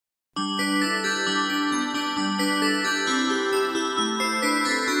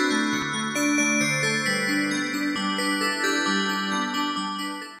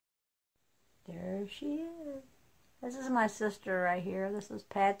my sister right here. This is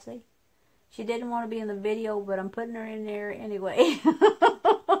Patsy. She didn't want to be in the video, but I'm putting her in there anyway.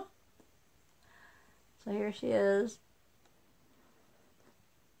 So here she is.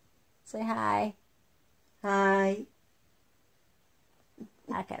 Say hi. Hi.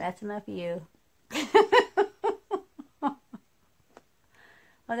 Okay, that's enough of you.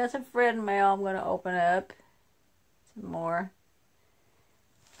 I got some friend mail I'm going to open up. Some more.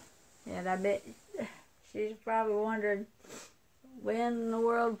 And I bet she's probably wondering, when in the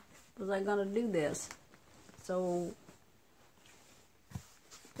world was I going to do this? So,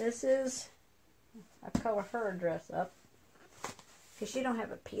 this is, I color her address up, because she don't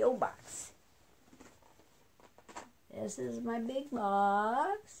have a P.O. box. This is my big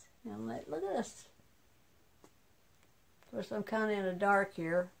box. And look at this. Of course, I'm kind of in the dark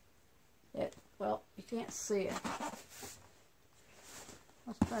here. Well, you can't see it.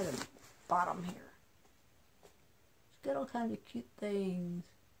 Let's try the bottom here. It's got all kinds of cute things.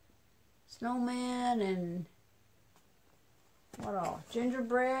 Snowman and what all?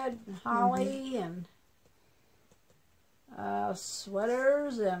 Gingerbread and holly and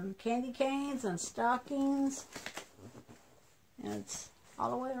sweaters and candy canes and stockings. And it's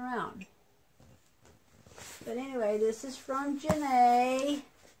all the way around. But anyway, this is from Janay.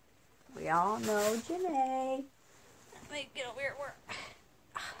 We all know Janay. Let me get over here where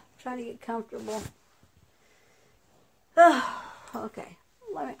I'm trying to get comfortable. Okay.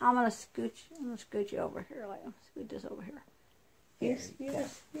 I'm gonna scoot you over here. Scoot this over here. You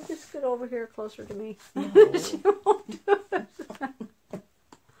just scoot over here closer to me. No. She won't do it.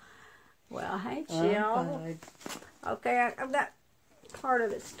 Well, hey, Jill. Okay, I've got part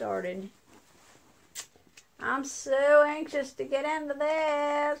of it started. I'm so anxious to get into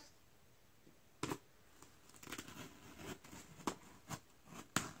this.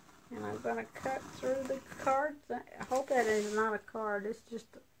 And I'm going to cut through the card. I hope that is not a card. It's just,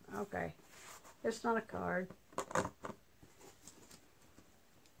 okay. It's not a card.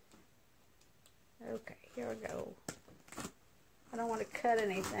 Okay, here we go. I don't want to cut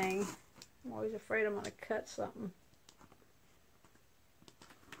anything. I'm always afraid I'm going to cut something.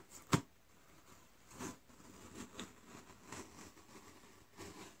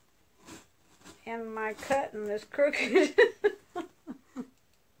 And my cutting is crooked.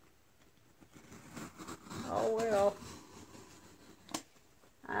 Oh well.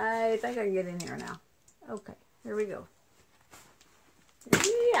 I think I can get in here now. Okay, here we go.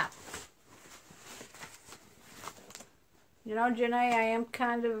 Yeah. You know, Janay, I am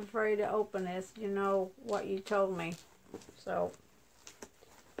kind of afraid to open this. You know what you told me. So,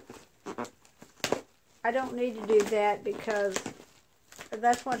 I don't need to do that because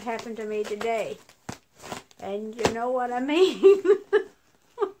that's what happened to me today. And you know what I mean?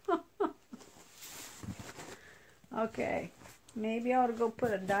 Okay. Maybe I ought to go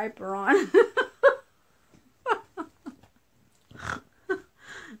put a diaper on.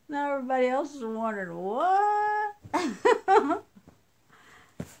 Now everybody else is wondering, what?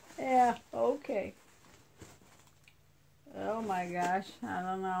 Yeah, okay. Oh my gosh, I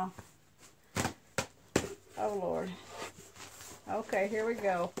don't know. Oh Lord. Okay, here we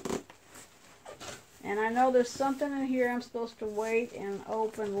go. And I know there's something in here I'm supposed to wait and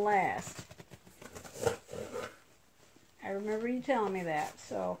open last. I remember you telling me that,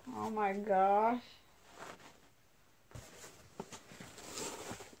 so, oh my gosh.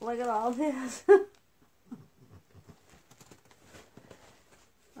 Look at all this.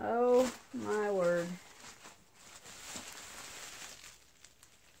 Oh my word.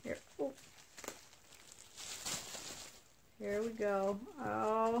 Here, oh. Here we go.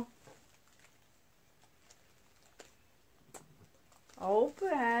 Oh.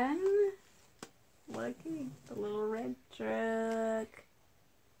 Open. Looky, the little red truck.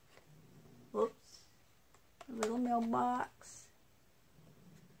 Whoops. A little mailbox.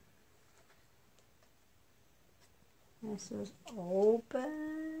 This is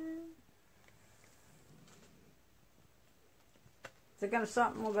open. Is it gonna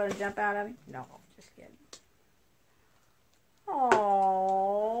something we're gonna jump out of me? No, just kidding.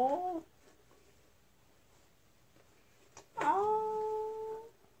 Oh. Oh.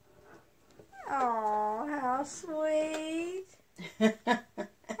 Oh, how sweet. I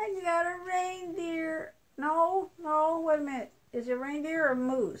got a reindeer. No, wait a minute. Is it a reindeer or a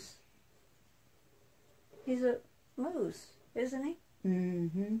moose? He's a moose, isn't he?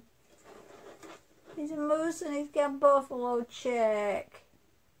 Mm-hmm. He's a moose and he's got buffalo check.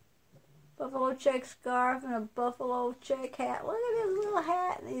 Buffalo check scarf and a buffalo check hat. Look at his little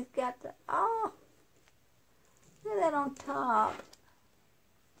hat, and he's got the, oh, look at that on top.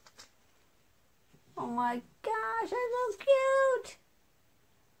 Oh my gosh, that's so cute.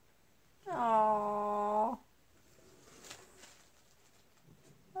 Oh.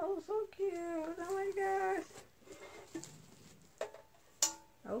 Oh, so cute. Oh my gosh.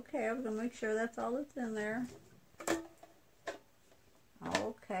 Okay, I'm gonna make sure that's all that's in there.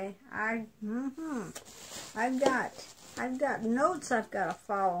 Okay, I've got notes I've got to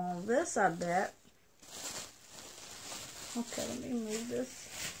follow on this, I bet. Okay, let me move this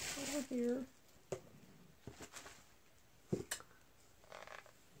over here.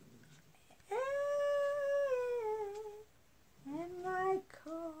 And my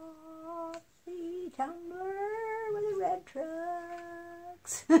coffee tumbler with the red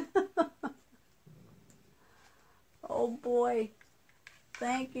trucks. Oh boy.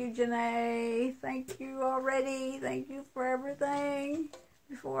 Thank you, Janay. Thank you already. Thank you for everything.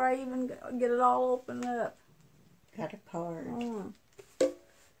 Before I even get it all opened up. Got a card.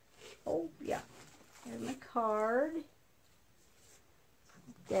 Oh, yeah. Here's my card.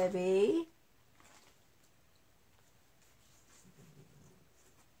 Debbie.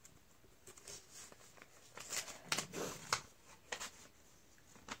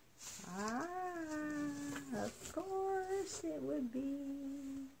 Of course it would be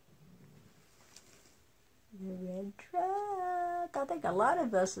the red truck. I think a lot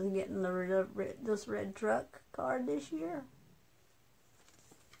of us are getting this red truck card this year.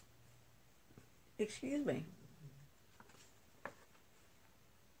 Excuse me.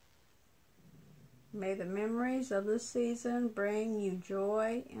 May the memories of this season bring you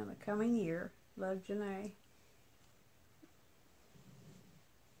joy in the coming year. Love, Janay.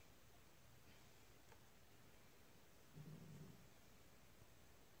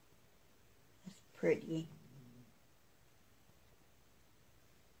 That's pretty.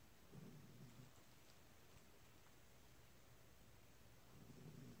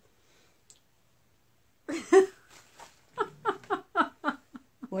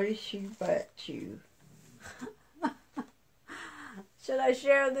 What did she butt you? Should I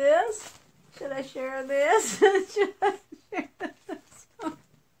share this? Should I share this? Should I share this?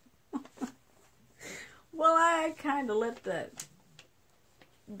 Well, I kind of let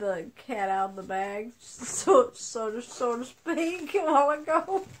the cat out of the bag, so to speak, a while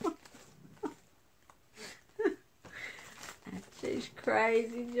ago. She's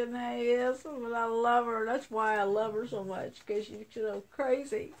crazy, Janay is, but I love her. That's why I love her so much, because she's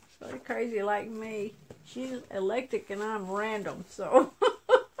crazy. She's crazy like me. She's eclectic and I'm random, so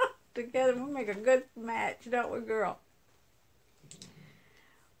together we make a good match, don't we, girl?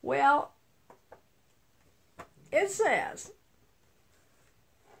 Well, it says,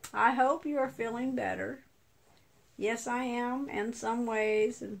 I hope you are feeling better. Yes, I am in some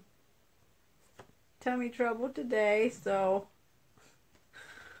ways, and tummy trouble today, so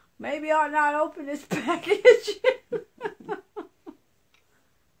maybe I'll not open this package.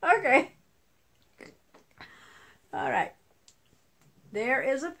 Okay. All right. There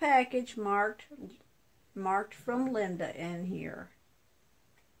is a package marked from Linda in here.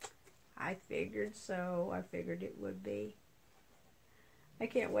 I figured so. I figured it would be. I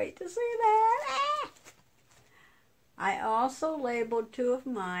can't wait to see that. I also labeled 2 of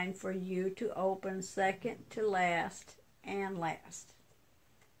mine for you to open second to last and last.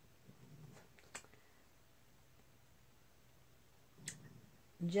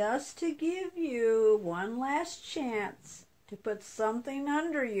 Just to give you one last chance to put something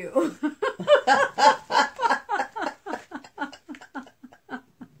under you.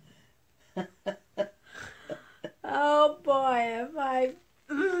 Oh boy, if I...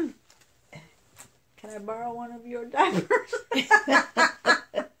 Can I borrow one of your diapers?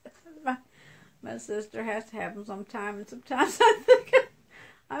 My sister has to have them sometime, and sometimes I think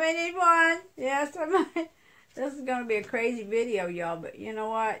I may need one. Yes, I might. This is going to be a crazy video, y'all, but you know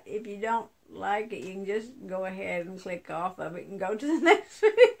what? If you don't like it, you can just go ahead and click off of it and go to the next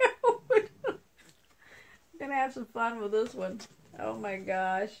video. I'm going to have some fun with this one. Oh my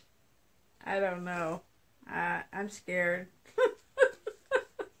gosh. I don't know. I'm scared.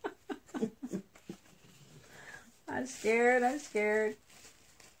 I'm scared.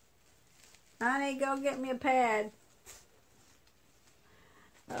 Honey, go get me a pad.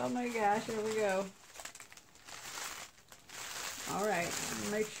 Oh my gosh, here we go. Alright,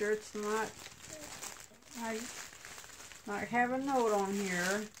 make sure it's not, I might have a note on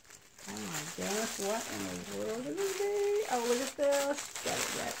here. Oh my goodness, what in the world is this be? Oh, look at this. Got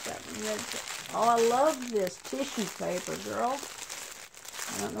it wrapped up in red. Oh, I love this tissue paper, girl.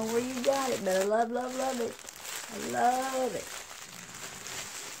 I don't know where you got it, but I love it. I love it.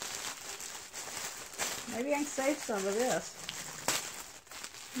 Maybe I can save some of this.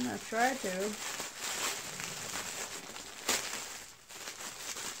 I'm going to try to.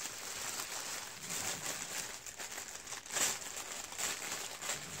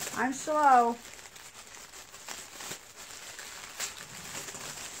 I'm slow.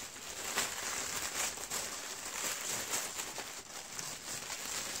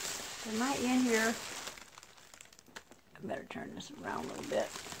 There might be in here. I better turn this around a little bit.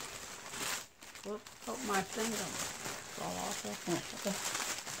 Whoop, hope my thing don't fall off.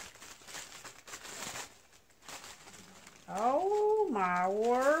 Oh my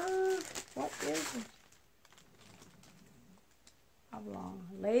word. What is it? Oblong.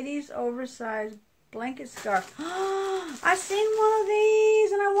 Ladies oversized blanket scarf. I seen one of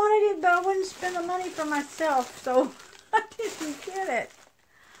these and I wanted it, but I wouldn't spend the money for myself, so I didn't get it.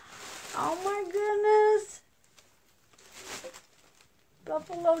 Oh my goodness.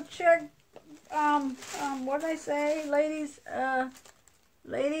 Buffalo check, what did I say?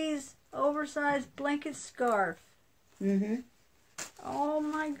 Ladies oversized blanket scarf. Mm-hmm. Oh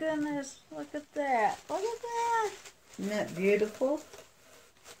my goodness, look at that. Look at that. Isn't that beautiful? Look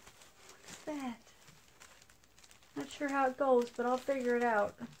at that. Not sure how it goes, but I'll figure it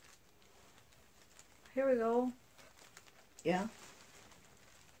out. Here we go. Yeah.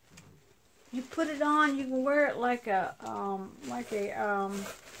 You put it on, you can wear it like a, well,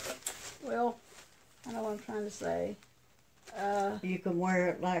 I know what I'm trying to say. You can wear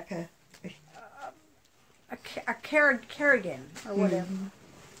it like a carrigan or whatever.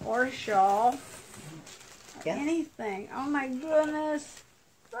 Mm-hmm. Or a shawl. Yeah. Anything. Oh my goodness.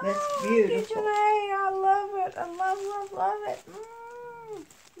 That's Look beautiful. at Janay. I love it. I love it.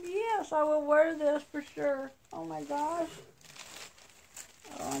 Yes, I will wear this for sure. Oh my gosh.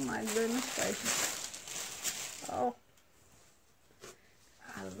 Oh my goodness gracious. Oh.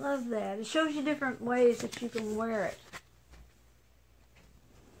 I love that. It shows you different ways that you can wear it.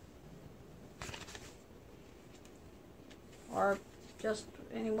 Or just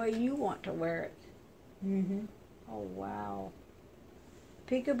any way you want to wear it. Mm-hmm. Oh wow.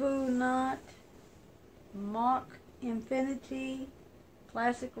 Peekaboo knot, mock infinity,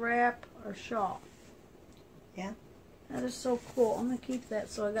 classic wrap, or shawl. Yeah. That is so cool. I'm going to keep that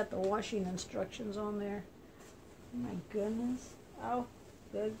so I got the washing instructions on there. Oh my goodness. Oh,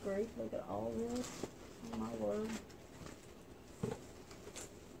 good grief. Look at all this. Oh my word.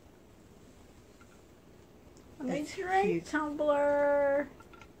 Let me That's drink, cute. tumbler.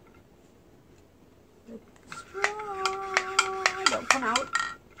 With the straw. Don't come out.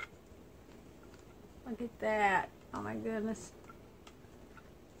 Look at that. Oh my goodness.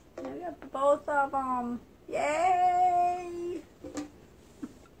 I got both of them. Yay!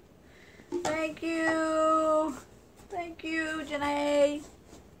 Thank you. Thank you, Janay.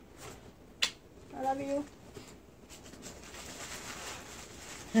 I love you.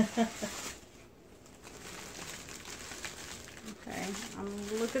 Okay,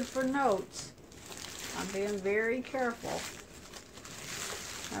 I'm looking for notes. I'm being very careful.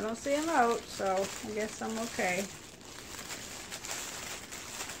 I don't see a note, so I guess I'm okay.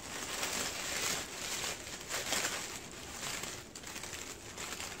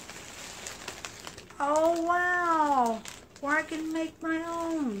 Oh wow! Where I can make my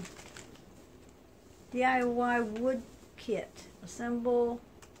own DIY wood kit. Assemble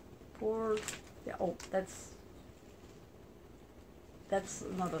for, oh, that's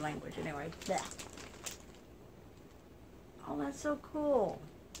another language anyway. Blech. Oh, that's so cool.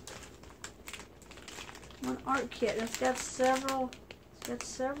 One art kit. It's got several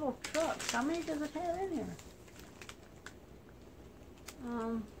trucks. How many does it have in here?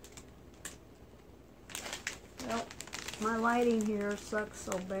 Well, my lighting here sucks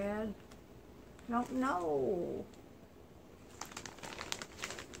so bad. I don't know.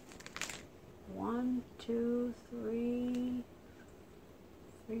 1, 2, 3,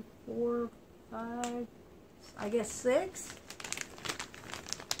 4, 5, I guess 6?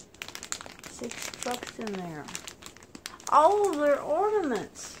 6 trucks in there. Oh, they're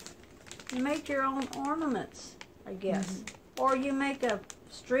ornaments. You make your own ornaments, I guess. Mm-hmm. Or you make a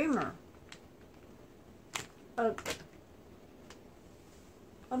streamer.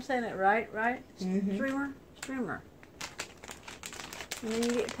 I'm saying it right? Mm-hmm. Streamer. And then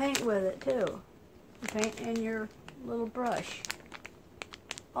you get paint with it too. You paint in your little brush.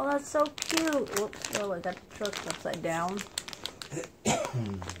 Oh, that's so cute. Whoops, well, I got the truck upside down.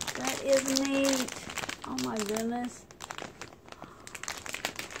 That is neat. Oh my goodness.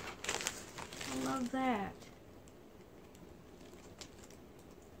 I love that.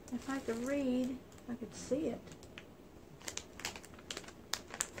 If I could read, I could see it.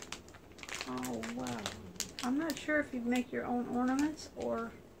 Oh wow. I'm not sure if you make your own ornaments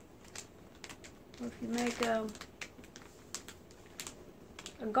or if you make a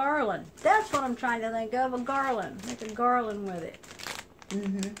garland. That's what I'm trying to think of, a garland. Make a garland with it.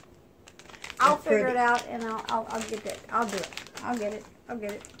 Mm-hmm. I'll That's figure pretty. it out, and I'll get that. I'll do it. I'll get it. I'll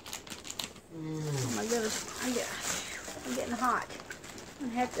get it. Oh my goodness, I'm getting hot. I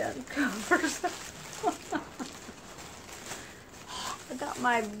have to uncover. I got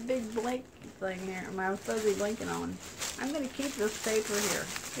my big blanket thing here, my fuzzy blanket on. I'm going to keep this paper here,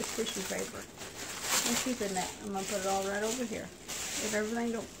 this tissue paper. I'm keeping that. I'm going to put it all right over here. If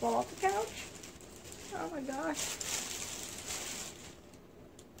everything don't fall off the couch. Oh my gosh.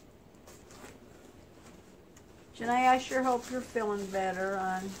 Janay, I sure hope you're feeling better.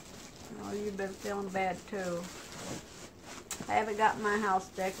 I know you've been feeling bad too. I haven't got my house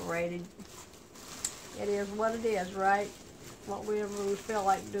decorated. It is what it is, right? Whatever we feel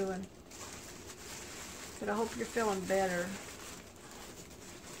like doing. But I hope you're feeling better.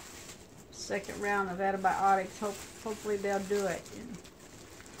 Second round of antibiotics. Hopefully they'll do it. And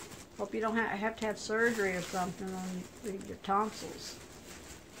hope you don't have to have surgery or something on your tonsils.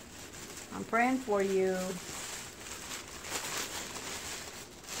 I'm praying for you.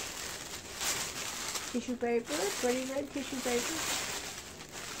 Tissue paper, pretty red tissue paper.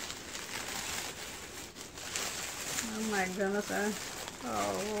 Oh my goodness,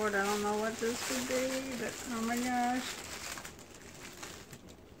 oh Lord, I don't know what this could be, but oh my gosh.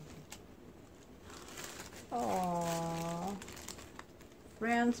 Oh,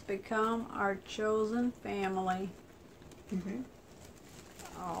 friends become our chosen family. Mm-hmm.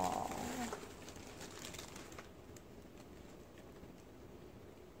 Oh.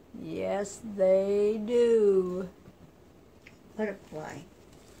 Yes, they do. Butterfly.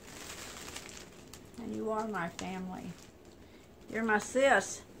 And you are my family. You're my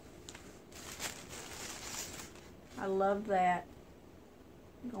sis. I love that.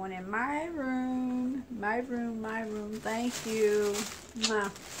 Going in my room, my room, my room. Thank you.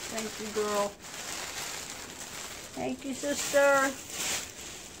 Mwah. Thank you, girl. Thank you, sister.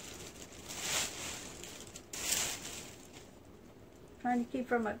 Trying to keep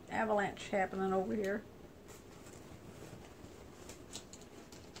from an avalanche happening over here.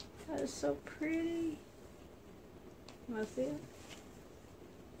 That is so pretty. You want to see it?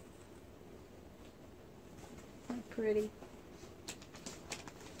 So pretty.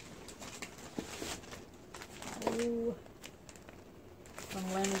 Oh,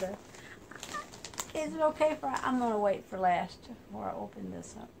 from Linda. Is it okay for? I'm gonna wait for last before I open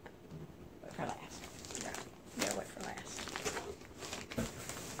this up. Wait for last. Yeah, wait for last.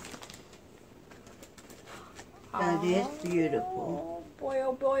 That is beautiful. Oh boy,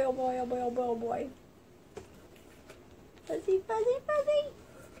 oh boy, oh boy, oh boy, oh boy, oh boy. Fuzzy, fuzzy, fuzzy.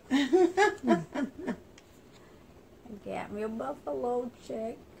 I got me a buffalo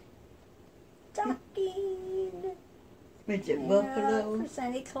check. Stocking. Is it And, buffalo? for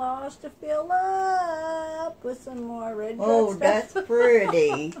Santa Claus to fill up with some more red Oh, stuff. that's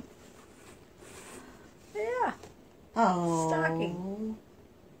pretty. Yeah. Oh. Stocking.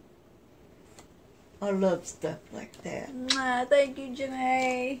 I love stuff like that. Thank you,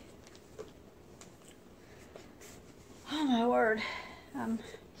 Janay. Oh my word, I'm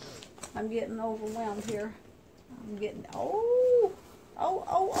getting overwhelmed here. I'm getting oh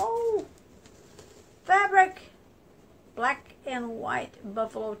fabric, black and white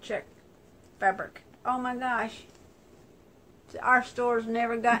buffalo check fabric. Oh my gosh, our store's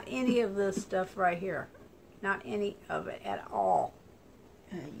never got any of this stuff right here, not any of it at all.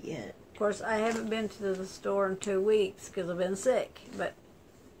 Yet. Of course, I haven't been to the store in 2 weeks because I've been sick, but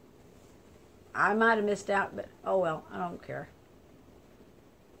I might have missed out, but oh well, I don't care.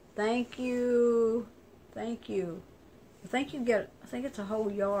 Thank you. Thank you. I think it's a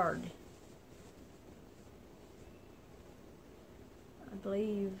whole yard. I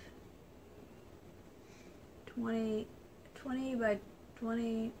believe 20 by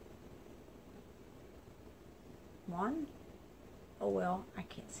 21. Oh well, I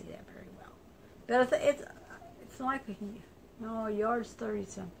can't see that very well. But it's like a yard's 30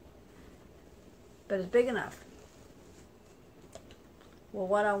 something. But it's big enough. Well,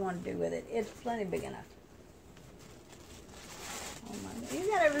 what I want to do with it, it's plenty big enough. Oh my God. You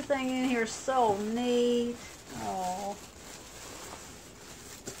got everything in here so neat. Oh.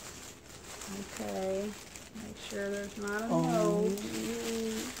 Okay. Make sure there's not a note.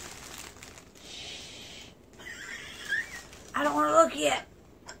 I don't want to look yet.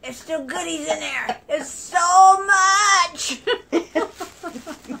 There's still goodies in there. It's so much.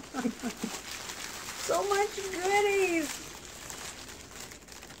 So much goodies.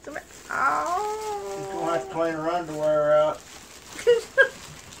 So much. Oh. You're gonna have to clean her underwear out.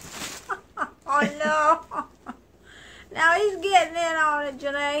 Oh no. Now he's getting in on it,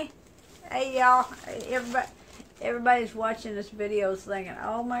 Janay. Hey y'all. Everybody. everybody's watching this video thinking,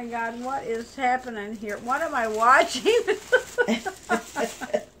 oh my God, what is happening here? What am I watching?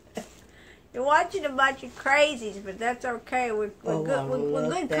 You're watching a bunch of crazies, but that's okay. We're good. We're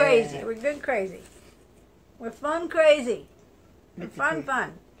good crazy. We're good crazy. We're fun crazy. We're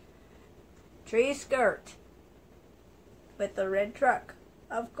fun. Tree skirt with the red truck.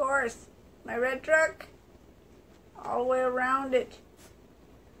 Of course, my red truck. All the way around it.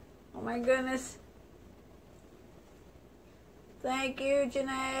 Oh my goodness. Thank you,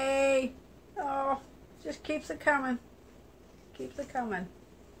 Janay. Oh, just keeps it coming. Keeps it coming.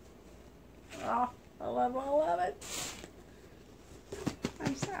 Oh, I love all of it.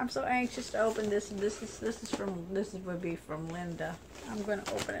 I'm so anxious to open this. This would be from Linda. I'm going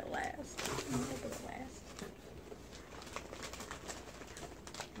to open it last.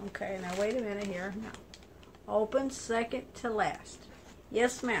 Okay, now wait a minute here. No. Open second to last.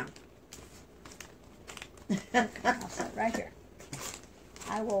 Yes, ma'am. Okay, I'll sit right here.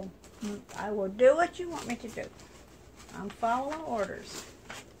 I will do what you want me to do. I'm following orders.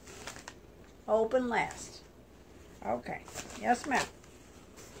 Open last. Okay. Yes, ma'am.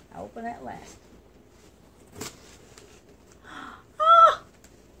 Open it last. Oh!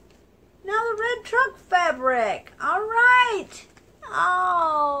 Now the red truck fabric. All right.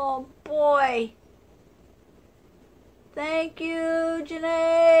 Oh, boy. Thank you,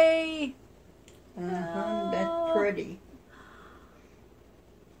 Janay. That's pretty.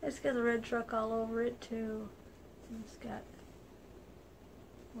 It's got the red truck all over it, too. It's got...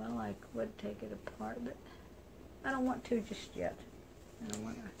 Well, I would take it apart, but I don't want to just yet. I don't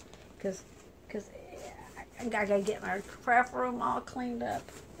want to, because I gotta get my craft room all cleaned up.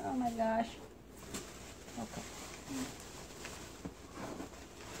 Oh my gosh. Okay.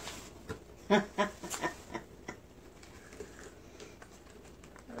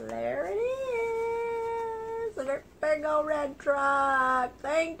 There it is. Look at that big old red truck.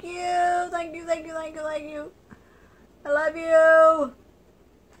 Thank you. Thank you. Thank you. Thank you. Thank you. I love you.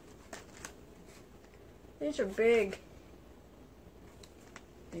 These are big.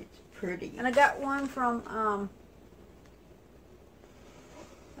 It's pretty. And I got one from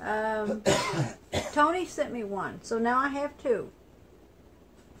Tony sent me one, so now I have two.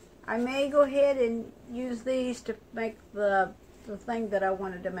 I may go ahead and use these to make the thing that I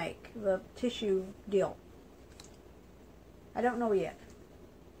wanted to make, the tissue deal. I don't know yet,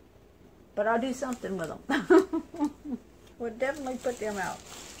 but I'll do something with them. We'll definitely put them out.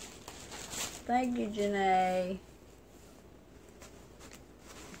 Thank you, Janay.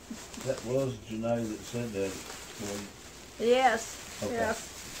 That was Janay that said that. Yes. Okay.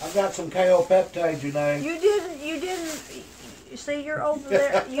 Yes. I've got some KO peptide, Janay. You didn't. You see, you're over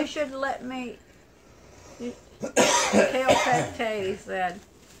there. You should let me. Kale Pate, he said.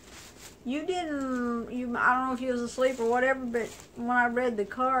 You didn't. I don't know if you was asleep or whatever, but when I read the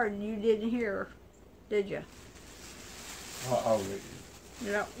card, you didn't hear, did you? I'll read it.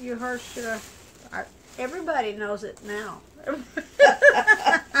 You know, you heard. Everybody knows it now. And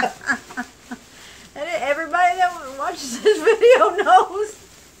everybody that watches this video knows.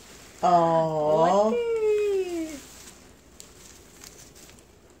 Oh.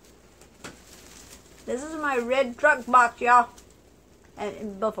 This is my red truck box, y'all.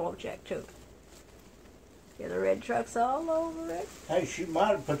 And buffalo check, too. Yeah, the red truck's all over it. Hey, she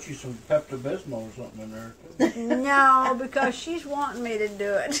might have put you some Pepto-Bismol or something in there, too. No, because she's wanting me to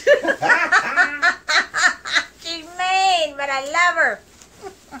do it. She's mean, but I love her.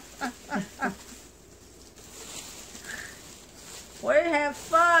 We'd have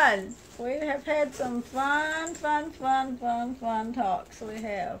fun. We'd have had some fun talks. We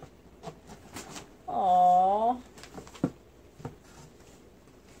have. Aww.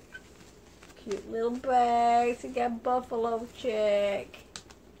 Cute little bags. We got buffalo check,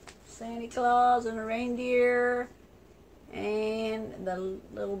 Santa Claus and a reindeer, and the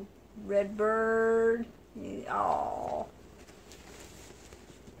little red bird. Aww.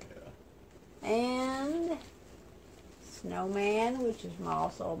 Yeah. And snowman, which is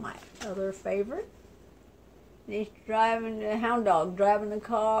also my other favorite. And he's driving the hound dog, driving the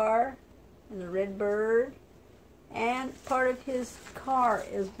car, and the red bird. And part of his car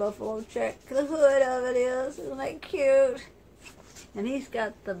is buffalo check. The hood of it is. Isn't that cute? And he's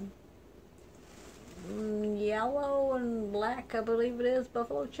got the yellow and black, I believe it is,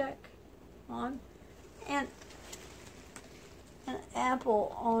 buffalo check on. And an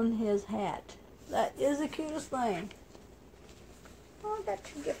apple on his hat. That is the cutest thing. Oh, I got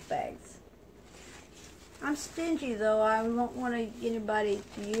 2 gift bags. I'm stingy, though. I won't want anybody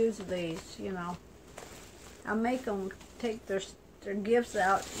to use these, you know. I'll make them take their gifts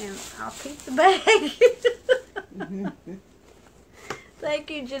out, and I'll keep the bag. Thank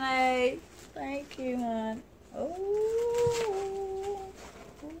you, Janay. Thank you, hon. Oh,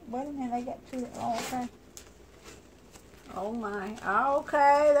 wait a minute. I got two. Oh, okay. Oh, my.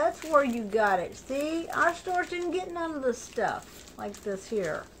 Okay, that's where you got it. See, our stores didn't get none of this stuff like this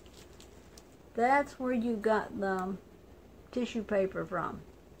here. That's where you got the tissue paper from.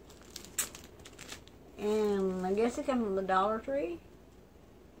 And I guess it comes from the Dollar Tree.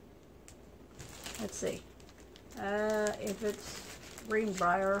 Let's see. If it's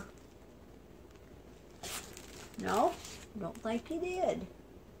Greenbrier. No, don't think he did.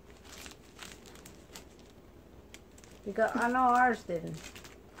 Because I know ours didn't.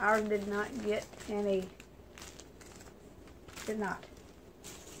 Ours did not get any. Did not.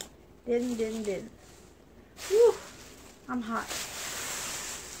 Didn't. Whew, I'm hot.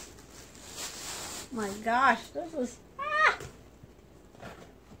 My gosh, this is,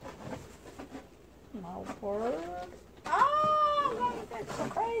 my word. Oh, that's so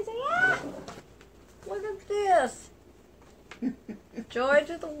crazy. Look at this. Joy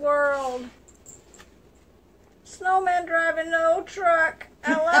to the world. Snowman driving no truck.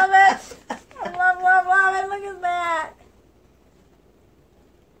 I love it. I love it. Look at that.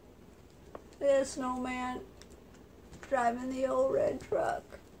 This snowman driving the old red truck.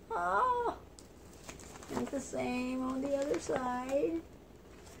 Oh. And the same on the other side.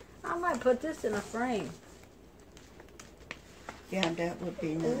 I might put this in a frame. Yeah, that would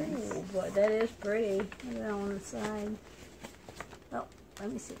be nice. Ooh, but that is pretty. Look at that on the side. Oh,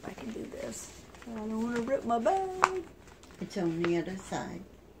 let me see if I can do this. I don't want to rip my bag. It's on the other side.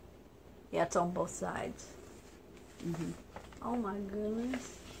 Yeah, it's on both sides. Mm-hmm. Oh my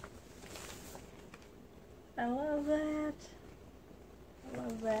goodness. I love that. I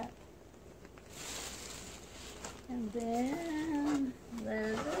love that. And then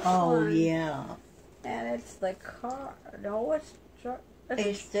there's this Oh, one. yeah. And it's the car. No, it's truck.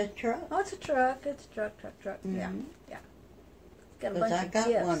 It's the truck. Oh, it's a truck. It's a truck. Mm-hmm. Yeah. Got a Because bunch I of got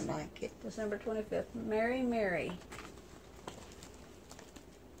gifts. one like it. December 25th. Mary, Mary.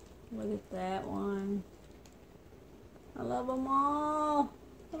 Look at that one. I love them all.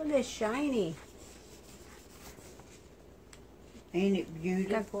 Look at this shiny. Ain't it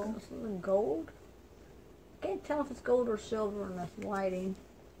beautiful? Got this little gold. Can't tell if it's gold or silver in this lighting.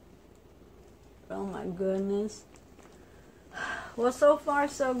 Oh my goodness. Well, so far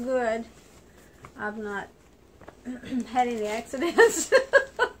so good. I've not had any accidents.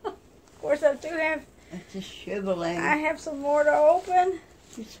 Of course, I do have. It's a shriveling. I have some more to open.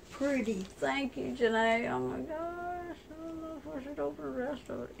 It's pretty. Thank you, Janay. Oh my gosh. I don't know if I should open the rest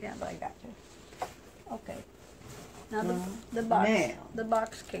of it. Yeah, but I got to. Okay. Now the box. Now. The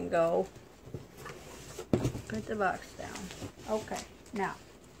box can go. Put the box down. Okay. Now.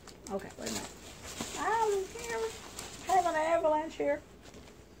 Okay, wait a minute. I'm here. Having an avalanche here.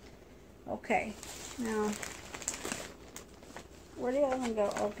 Okay. Now. Where the other one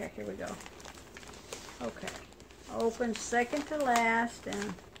go? Okay, here we go. Okay. Open second to last,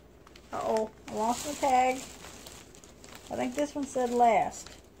 and uh-oh, I lost my tag. I think this one said last.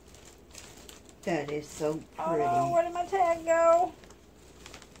 That is so Oh pretty. no, where did my tag go?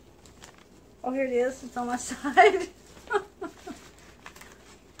 Oh, here it is. It's on my side.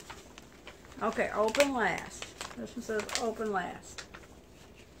 Okay, open last. This one says open last.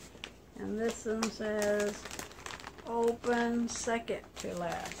 And this one says open second to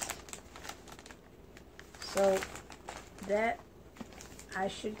last. So that I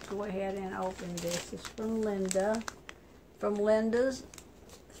should go ahead and open this. It's from Linda. From Linda's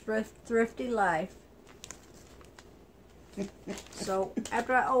Thrifty Life. So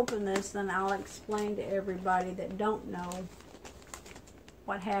after I open this, then I'll explain to everybody that don't know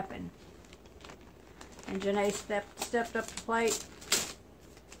what happened. And Janay stepped up to the plate.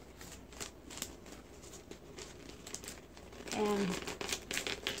 And,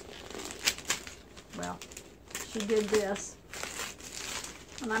 well, she did this.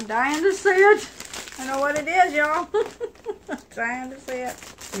 And I'm dying to see it. I know what it is, y'all. I'm trying to see it.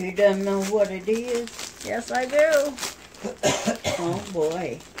 You don't know what it is? Yes, I do. Oh,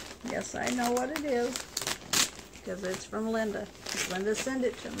 boy. Yes, I know what it is. Because it's from Linda. Linda sent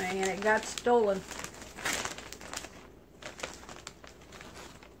it to me, and it got stolen.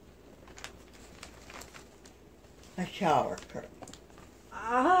 A shower curtain.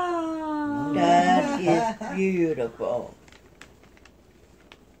 Oh. That is beautiful.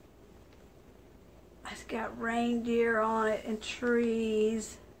 It's got reindeer on it and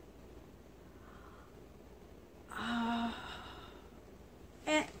trees.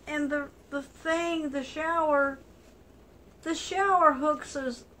 And the thing, the shower hooks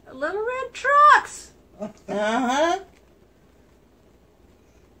is little red trucks. Uh-huh.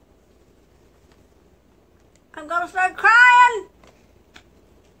 I'm gonna start crying.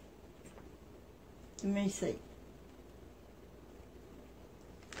 Let me see.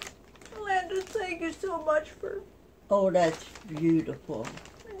 Linda, thank you so much for... Oh, that's beautiful.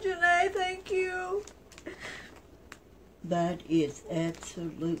 Janay, thank you. That is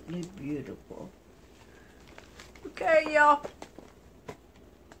absolutely beautiful. Okay, y'all.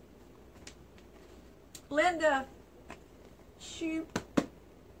 Linda, she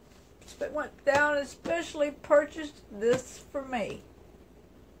went down and especially purchased this for me.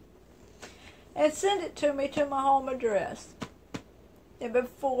 And sent it to me to my home address. And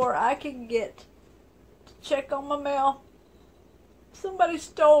before I could get to check on my mail, somebody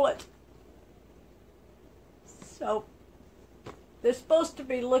stole it. So they're supposed to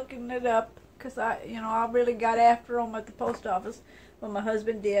be looking it up because I really got after them at the post office when my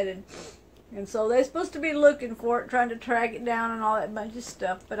husband did, and so they're supposed to be looking for it, trying to track it down and all that bunch of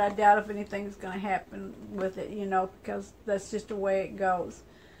stuff. But I doubt if anything's going to happen with it, because that's just the way it goes.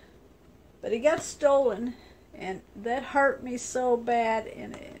 But it got stolen, and that hurt me so bad,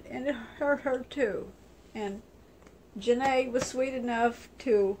 and it hurt her too. And Janay was sweet enough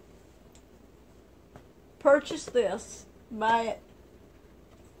to purchase this, buy it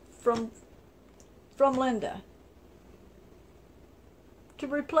from Linda to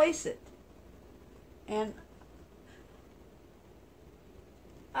replace it. And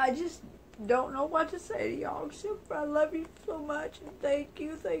I just don't know what to say to y'all except for I love you so much and thank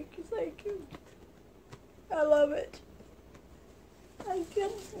you, thank you, thank you. I love it. You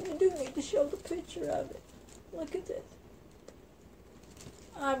do need to show the picture of it. Look at this.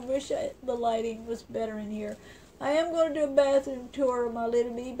 I wish the lighting was better in here. I am going to do a bathroom tour of my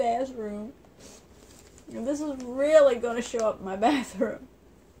little bitty bathroom. And this is really going to show up my bathroom.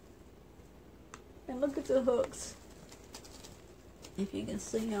 And look at the hooks. If you can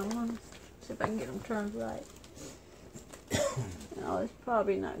see them. I'm going to see if I can get them turned right. No, it's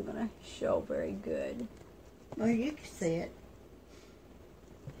probably not going to show very good. Well, you can see it.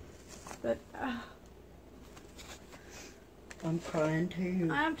 But I'm crying too.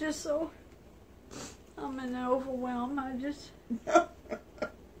 I'm just so... I'm in an overwhelm.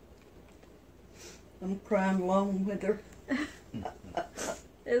 I'm crying along with her.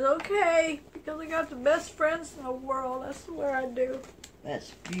 It's okay, because I got the best friends in the world. I swear I do. That's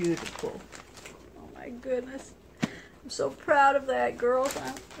beautiful. Oh my goodness. I'm so proud of that, girls.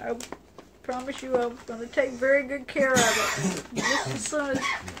 I promise you I'm going to take very good care of it. Just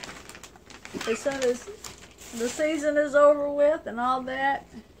as soon as the season is over with and all that,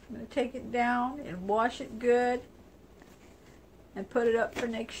 I'm going to take it down and wash it good and put it up for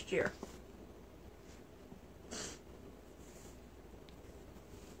next year.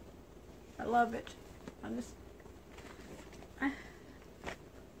 I love it.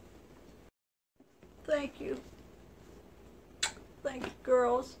 Thank you. Thank you,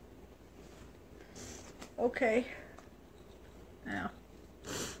 girls. Okay. Now,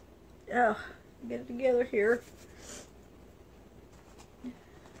 get it together here.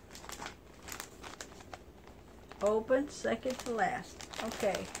 Open, second to last.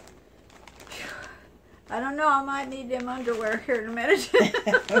 Okay. I don't know, I might need them underwear here in a minute.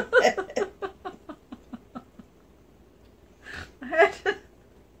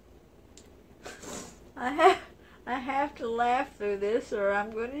 I have to laugh through this or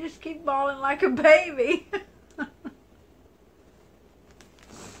I'm going to just keep bawling like a baby.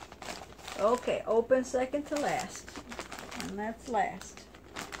 Okay, open second to last. And that's last.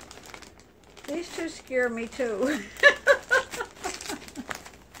 These two scare me too.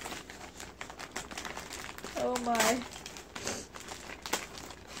 Oh my.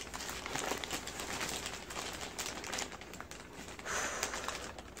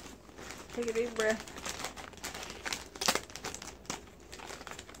 Take a deep breath.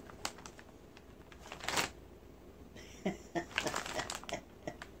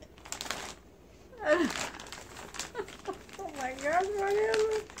 Oh my gosh, what is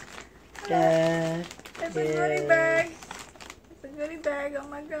it? It's a goodie bag. It's a goodie bag, oh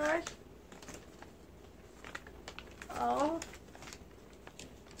my gosh. Oh.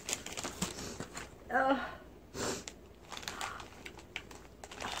 Oh.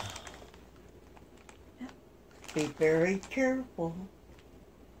 Be very careful.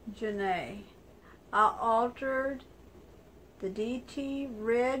 Janay, I altered the DT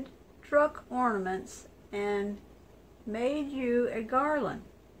red truck ornaments and made you a garland.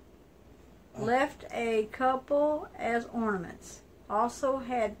 Left a couple as ornaments. Also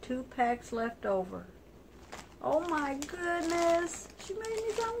had 2 packs left over. Oh my goodness. She made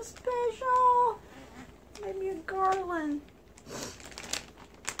me something special. a garland.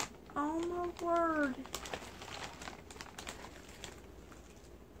 Oh my word.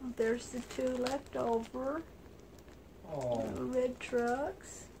 There's the two left over. Oh. The red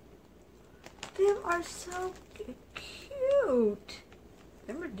trucks. Them are so cute.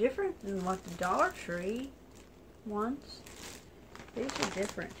 Them are different than what the Dollar Tree ones. These are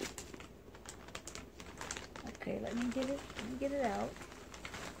different. Okay, let me get it out.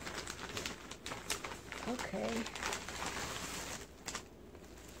 Okay.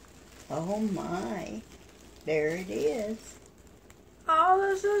 Oh my. There it is. Oh,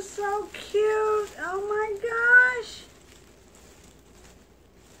 this is so cute. Oh my gosh.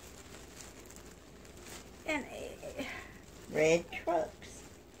 And Red trucks.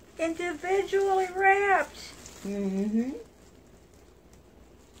 individually wrapped Mm-hmm.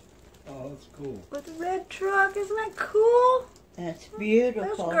 Oh, that's cool. with a red truck. Isn't that cool? That's This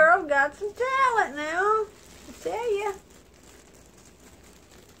beautiful. girl got some talent now. I tell you.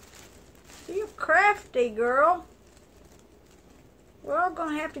 You're crafty, girl. We're all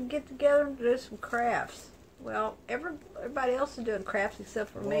going to have to get together and do some crafts. Well, everybody else is doing crafts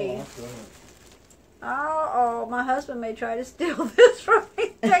except for me. Oh, that's right. Oh, my husband may try to steal this from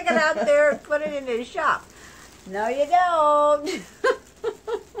me. Take it out there and put it in his shop. No, you don't.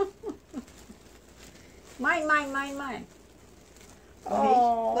 Mine. Well,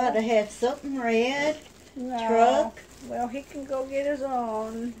 he's got to have something red. No. Truck. Well, he can go get his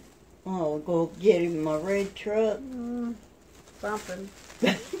own. Oh, go get him a red truck. Something.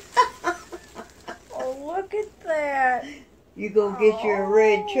 Oh, look at that. You go get your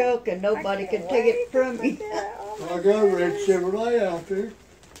red truck and nobody can take it from you. I got a red Chevrolet out there.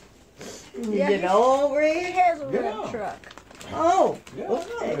 Is it all He red? has a red Yeah. truck. Oh, Yeah, I got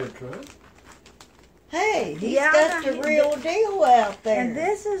a okay. red truck. Hey, he's Yeah, got the real deal out there. And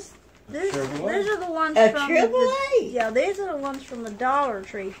these Chevrolet? are the ones A from Chevrolet? yeah, these are the ones from the Dollar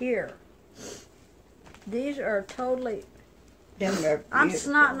Tree here. These are totally. Them are I'm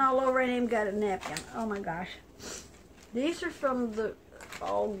beautiful. snotting all over and him got a napkin. Oh my gosh. These are from the.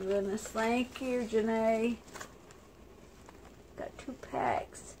 Oh goodness! Thank you, Janay. Got 2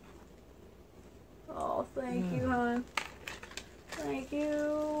 packs. Oh, thank you, hon. Thank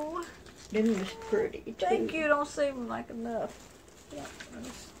you. Them is pretty too. Thank you. Don't seem like enough. Yeah,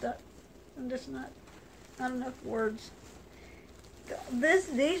 I'm just not enough words.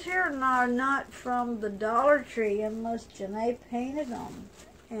 These here are not from the Dollar Tree unless Janay painted them,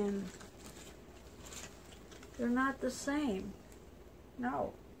 and they're not the same.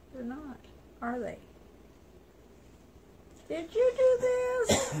 No, they're not. Are they? Did you do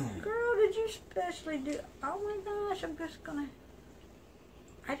this, girl? Did you specially do? Oh my gosh! I'm just gonna.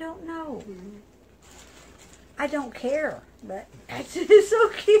 I don't know. I don't care, but it's so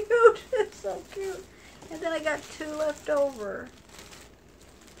cute. It's so cute. And then I got 2 left over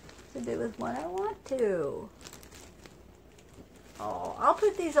to do with what I want to. Oh, I'll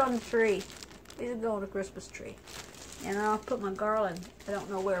put these on the tree. These will go on the Christmas tree. And I'll put my garland. I don't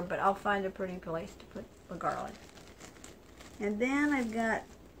know where, but I'll find a pretty place to put my garland. And then I've got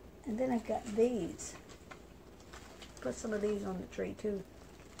these. Put some of these on the tree too.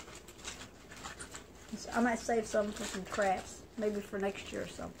 I might save some for some crafts, maybe for next year or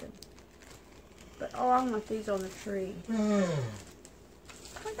something. But oh, I want these on the tree. I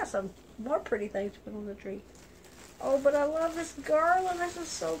got some more pretty things to put on the tree. Oh, but I love this garland. This is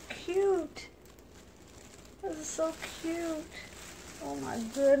so cute. This is so cute. Oh my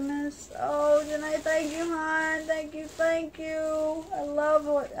goodness. Oh, Janay, thank you, hon. Thank you, thank you. I love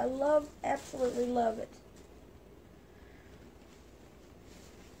it. I absolutely love it.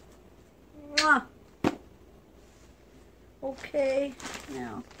 Mwah. Okay,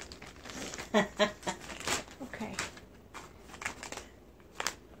 now. Okay.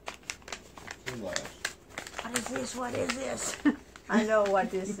 What is this? What is this? I know what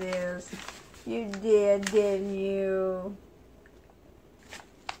this is. You did, didn't you?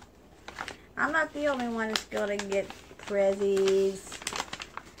 I'm not the only one that's going to get prezzies.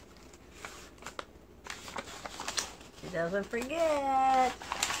 She doesn't forget.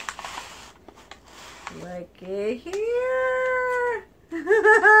 Looky here.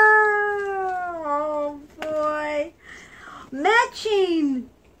 Oh, boy. Matching.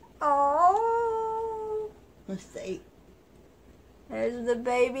 Oh. Let's see. There's the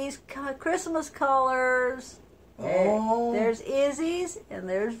baby's Christmas colors. Oh. There's Izzy's and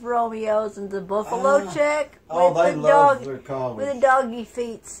there's Romeo's and the buffalo check. Oh, with they the love dog, their collars. with the doggy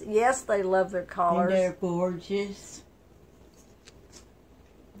feet. Yes, they love their And collars. they're gorgeous.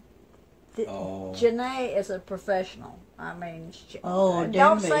 Oh. Janay is a professional. I mean, Oh, don't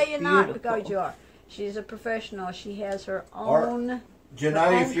them say is you're not beautiful. because you are. She's a professional. She has her own.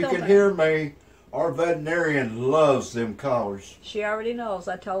 Janay, if you can hear me, our veterinarian loves them collars. She already knows.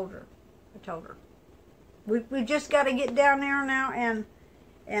 I told her. We just got to get down there now and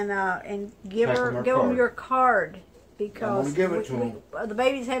give them your card, because I'm gonna give it to them. The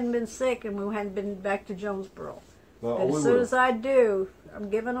babies hadn't been sick and we hadn't been back to Jonesboro. Well, but as soon as I do, I'm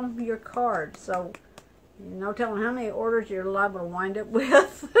giving them your card. So, no telling how many orders you're liable to wind up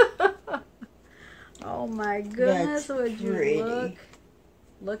with. Oh my goodness! That's would you pretty. look?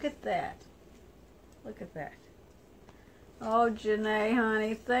 Look at that! Look at that! Oh, Janay,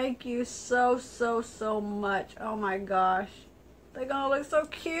 honey, thank you so much. Oh my gosh, they're gonna look so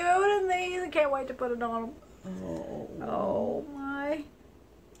cute in these. I can't wait to put it on them. Oh my!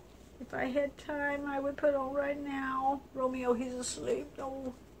 If I had time, I would put it on right now. Romeo, he's asleep.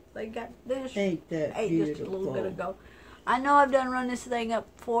 Oh, they just Ain't that ate beautiful? just a little bit ago. I know I've run this thing up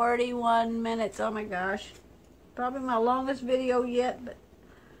 41 minutes. Oh my gosh. Probably my longest video yet, but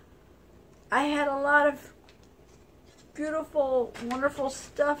I had a lot of beautiful, wonderful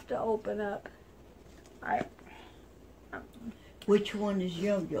stuff to open up. Which one is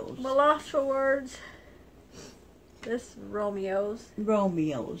Yo-Yo's? My lost for words. This is Romeo's.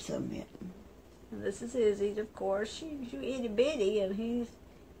 Romeo's, I meant. And this is Izzy's, of course. She's itty bitty, and he's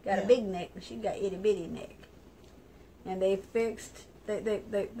got a big neck, and she got itty bitty neck. And they fixed. They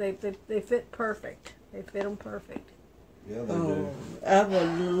fit perfect. They fit them perfect. Yeah, they do. I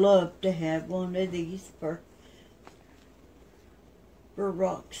would love to have one of these for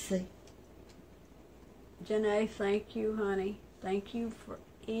Roxy. Janay, thank you, honey. Thank you for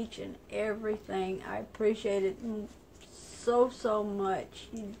each and everything. I appreciate it so much.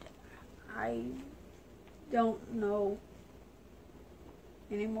 I don't know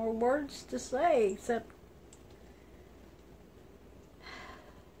any more words to say except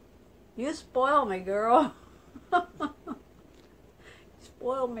you spoil me, girl. You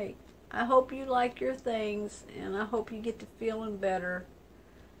spoil me. I hope you like your things, and I hope you get to feeling better.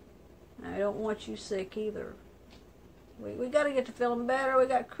 I don't want you sick either. We got to get to feeling better. We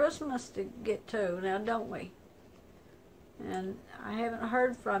got Christmas to get to now, don't we? And I haven't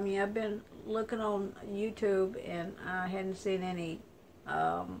heard from you. I've been looking on YouTube, and I hadn't seen any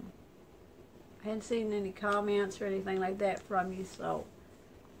comments or anything like that from you. So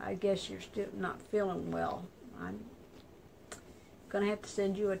I guess you're still not feeling well. I'm gonna have to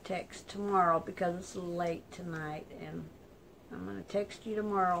send you a text tomorrow because it's late tonight, and I'm gonna text you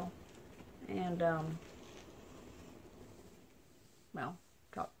tomorrow, and well,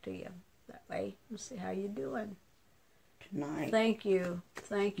 talk to you that way and see how you're doing. Tonight. Thank you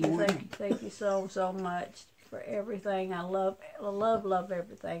so much for everything. I love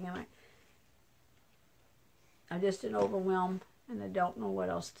everything, and I'm just overwhelmed, and I don't know what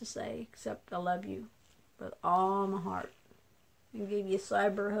else to say except I love you with all my heart. And give you a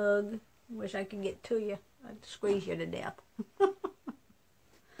cyber hug. Wish I could get to you. I'd squeeze you to death.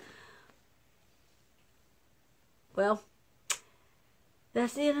 Well,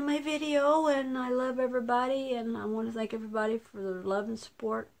 that's the end of my video, and I love everybody, and I want to thank everybody for their love and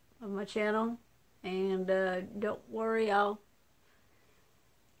support of my channel. And don't worry, I'll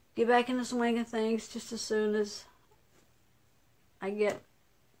get back in the swing of things just as soon as I get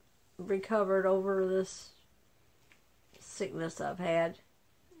recovered over this sickness I've had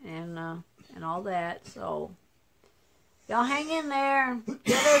and all that. So y'all hang in there.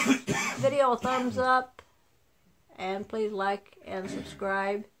 Give this video a thumbs up, and please like and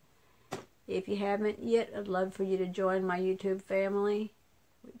subscribe if you haven't yet. I'd love for you to join my YouTube family.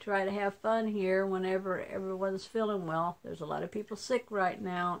 We try to have fun here whenever everyone's feeling well. There's a lot of people sick right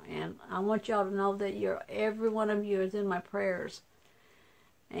now, and I want y'all to know that every one of you is in my prayers,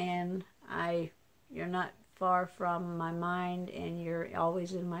 and you're not far from my mind, and you're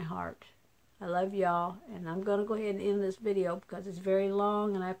always in my heart. I love y'all, and I'm going to go ahead and end this video because it's very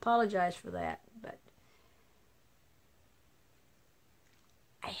long, and I apologize for that, but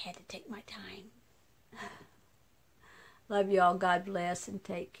I had to take my time. Love y'all. God bless, and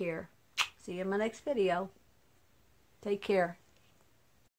take care. See you in my next video. Take care.